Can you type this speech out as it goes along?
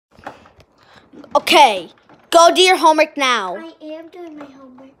Okay, go do your homework now. I am doing my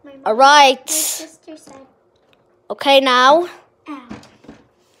homework. All right. My sister said. Okay, now. Ow.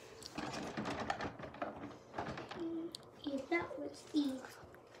 Yeah, that was Eve.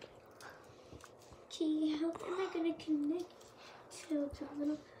 Gee, how am I gonna connect to the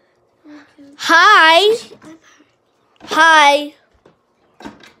little? Okay. Hi. I'm Hi.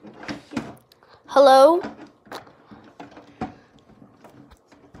 Hello.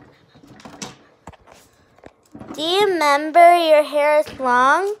 Do you remember your hair is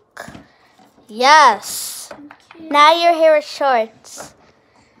long? Yes. okay. Now your hair is short.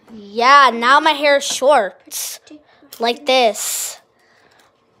 Yeah, now my hair is short. Like this.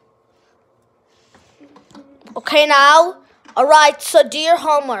 Okay, now? Alright, so do your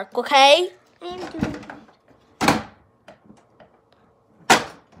homework, okay? I am doing it.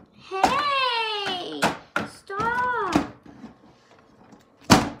 Hey! Stop!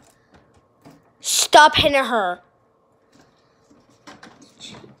 Stop hitting her.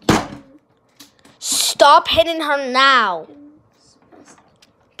 Stop hitting her now.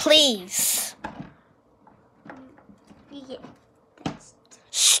 Please. Yeah.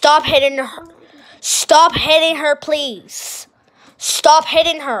 Stop hitting her. Stop hitting her, please. Stop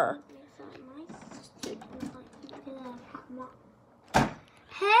hitting her.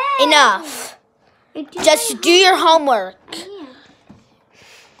 Hey! Enough. Just do your homework.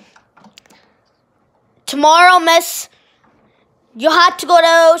 Tomorrow, miss, you have to go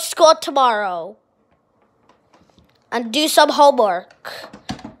to school tomorrow. And do some homework.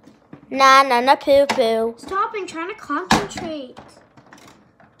 Na na na poo poo. Stop, I'm trying to concentrate.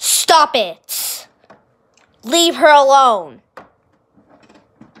 Stop it. Leave her alone.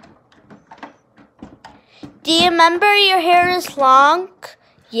 Do you remember your hair is long?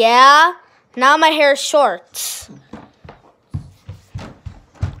 Yeah. Now my hair is short.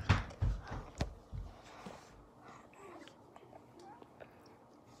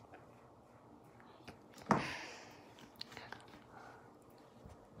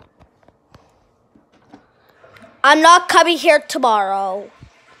 I'm not coming here tomorrow.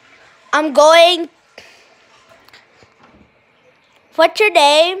 I'm going. What's your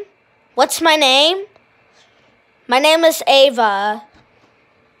name? What's my name? My name is Ava.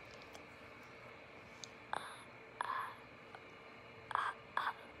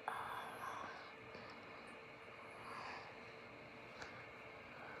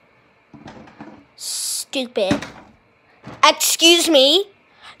 Stupid. Excuse me?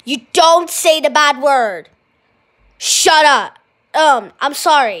 You don't say the bad word. Shut up. I'm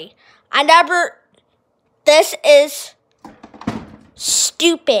sorry. I never. This is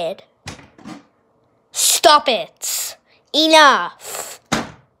stupid. Stop it. Enough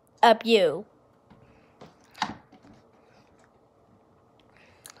of you.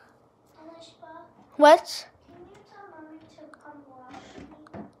 What? Can you tell Mommy to come wash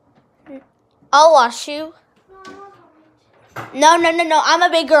me? I'll wash you. No, I want Mommy to. No. I'm a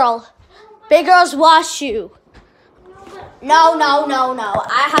big girl. Big girls wash you. No, No.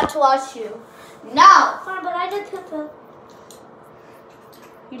 I have to wash you. No. but I did poo-poo.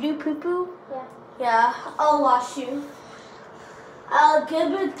 You do poo-poo? Yeah. Yeah, I'll wash you. I'll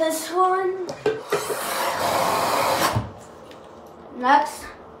give it this one. Next.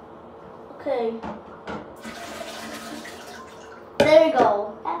 Okay. There you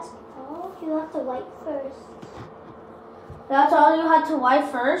go. That's all. You have to wipe first. That's all you had to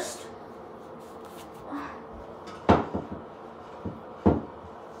wipe first?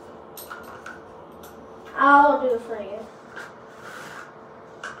 I'll do it for you.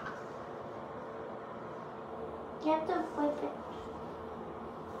 You have to wipe it.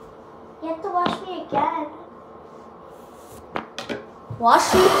 You have to wash me again.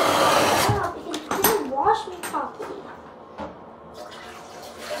 Wash you? No, because you didn't wash me properly.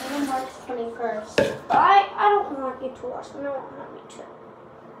 I'm March 21st. I don't want you to wash me. I don't want me to.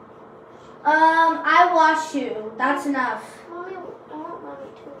 I wash you. That's enough. Mommy, I want Mommy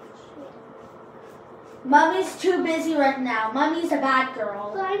to wash me. Mommy's too busy right now. Mommy's a bad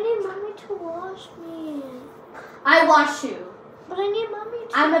girl. But I need Mommy to wash me. I wash you. But I need Mommy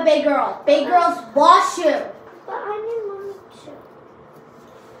to. I'm a big girl. Big girls wash you. But I need Mommy to.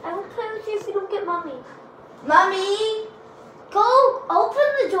 I won't play with you if you don't get Mommy. Mommy. Go open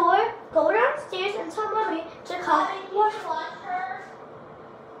the door, go downstairs, and tell Mommy to come wash her.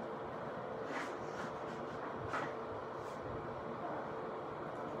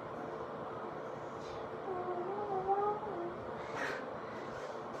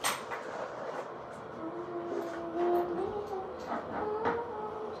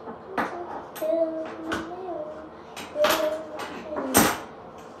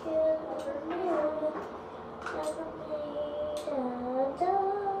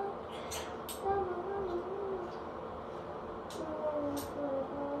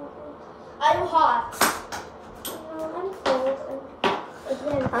 I'm hot. I'm cold.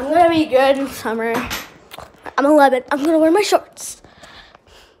 Again. I'm gonna be good in summer. I'm 11. I'm gonna wear my shorts.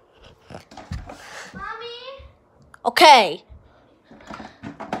 Mommy. Okay.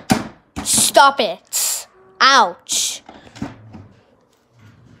 Stop it. Ouch.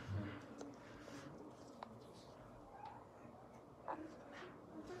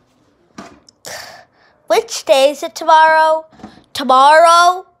 Which day is it tomorrow?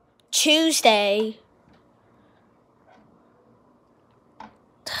 Tomorrow, Tuesday.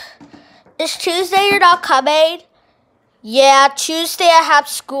 Is Tuesday you're not coming? Yeah, Tuesday I have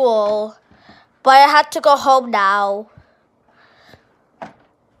school, but I have to go home now.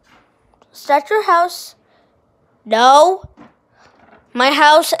 Is that your house? No. My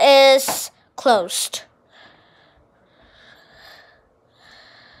house is closed.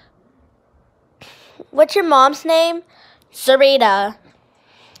 What's your mom's name? Serena.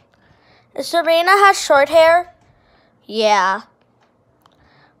 Serena has short hair? Yeah.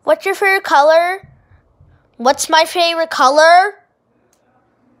 What's your favorite color? What's my favorite color?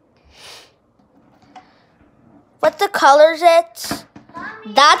 What the color is it?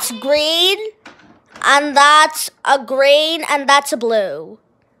 Mommy. That's green, and that's a green, and that's a blue.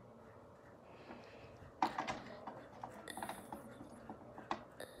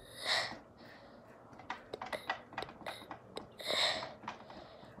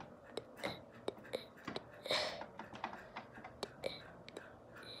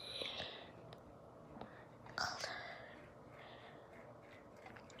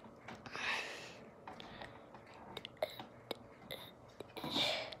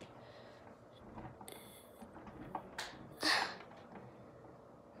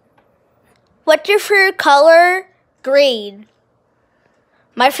 What's your favorite color? Green.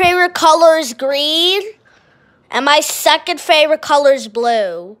 My favorite color is green, and my second favorite color is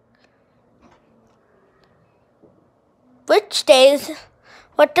blue. Which days?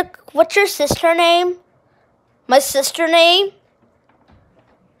 What's your sister name? My sister name?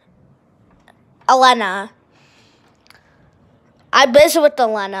 Elena. I'm busy with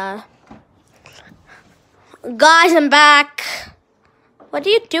Elena. Guys, I'm back. What are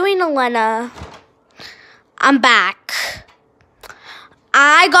you doing, Elena? I'm back.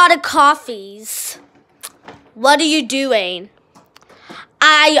 I got a coffees. What are you doing?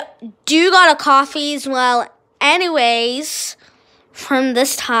 I do got a coffees. Well, anyways, from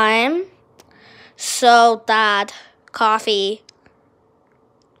this time. So that coffee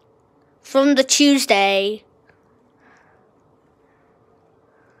from the Tuesday.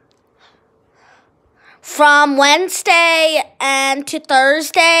 From Wednesday and to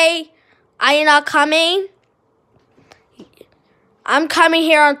Thursday, are you not coming? I'm coming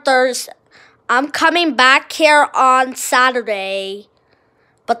here on Thursday. I'm coming back here on Saturday.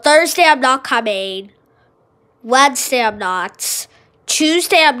 But Thursday I'm not coming. Wednesday I'm not.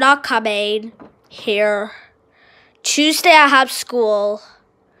 Tuesday I'm not coming here. Tuesday I have school.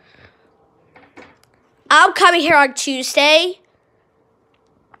 I'm coming here on Tuesday.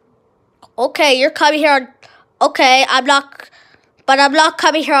 Okay, you're coming here on... Okay, I'm not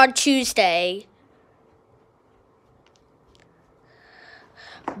coming here on Tuesday.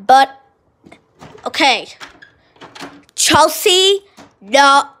 But, okay. Chelsea,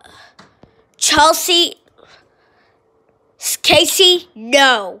 no. Chelsea, Casey,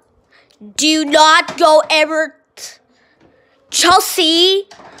 no. Do not go ever... Chelsea,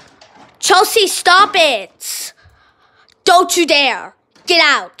 stop it. Don't you dare. Get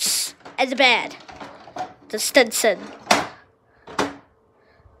out. At the bed. The Stinson.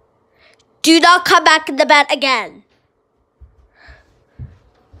 Do not come back in the bed again.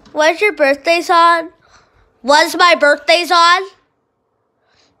 What's your birthday's on? What's my birthday's on?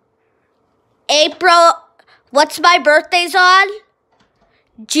 April. What's my birthday's on?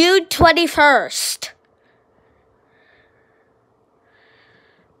 June 21st.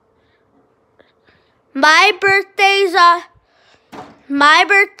 My birthday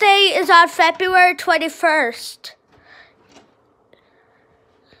is on February 21st.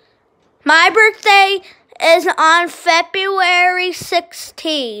 My birthday is on February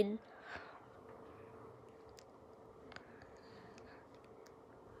 16th.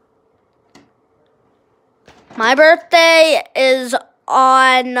 My birthday is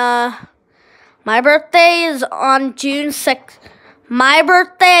on June 6th. My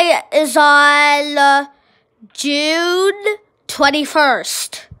birthday is on June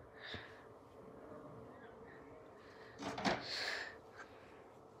 21st.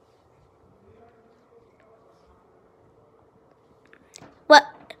 What?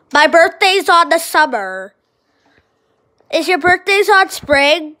 My birthday's on the summer. Is your birthday's on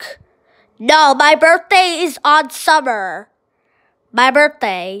spring? No, my birthday is on summer. My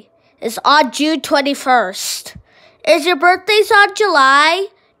birthday is on June 21st. Is your birthday on July?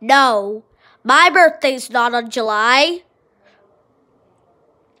 No, my birthday's not on July.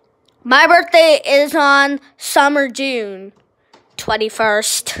 My birthday is on summer June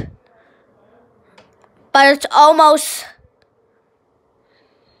 21st. But it's almost...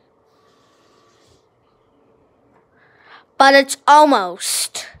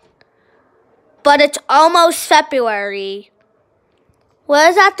 But it's almost February.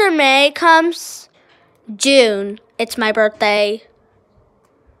 What is after May comes? June. It's my birthday.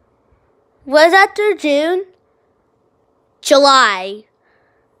 What is after June? July.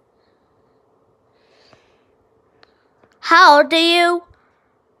 How old are you?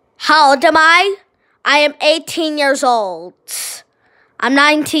 How old am I? I am 18 years old. I'm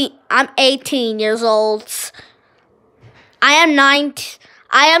 18 years old.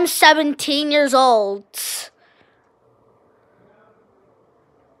 I am 17 years old.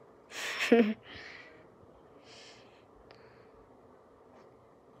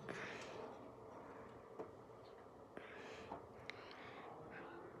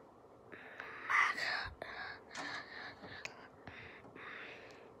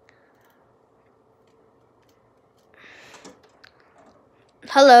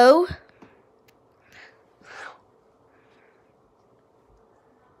 Hello?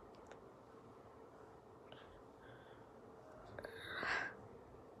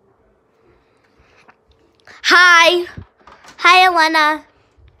 Hi. Hi, Elena.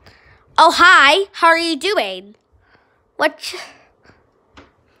 Oh, hi. How are you doing? What's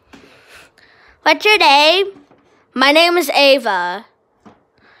your name? My name is Ava.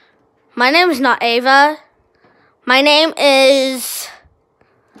 My name is not Ava. My name is...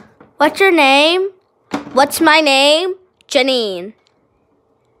 What's your name? What's my name? Janine.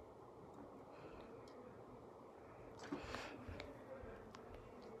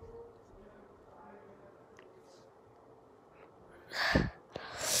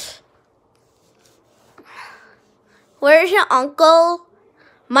 Where's your uncle?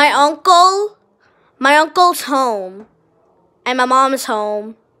 My uncle's home. And my mom's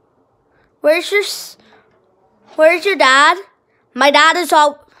home. Where's your dad? My dad is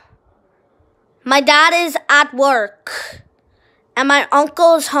at work. And my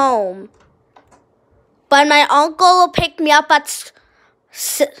uncle's home. But my uncle will pick me up at...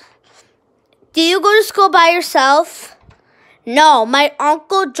 Do you go to school by yourself? No, my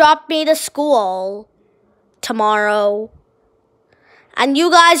uncle dropped me to school tomorrow. And you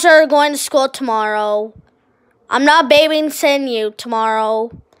guys are going to school tomorrow. I'm not babysitting you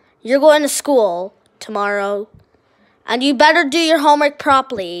tomorrow. You're going to school tomorrow. And you better do your homework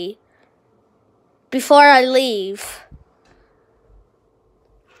properly before I leave.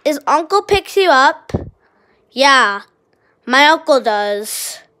 Is Uncle picks you up? Yeah, my uncle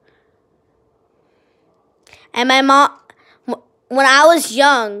does. And my mom, when I was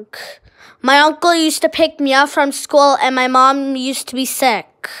young, my uncle used to pick me up from school and my mom used to be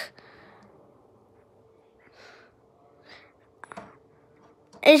sick.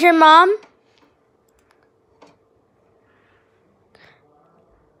 Is your mom?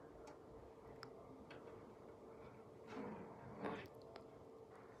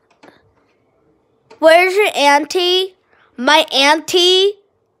 Where's your auntie? My auntie,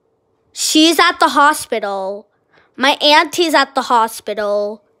 she's at the hospital. My auntie's at the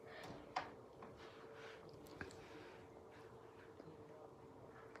hospital.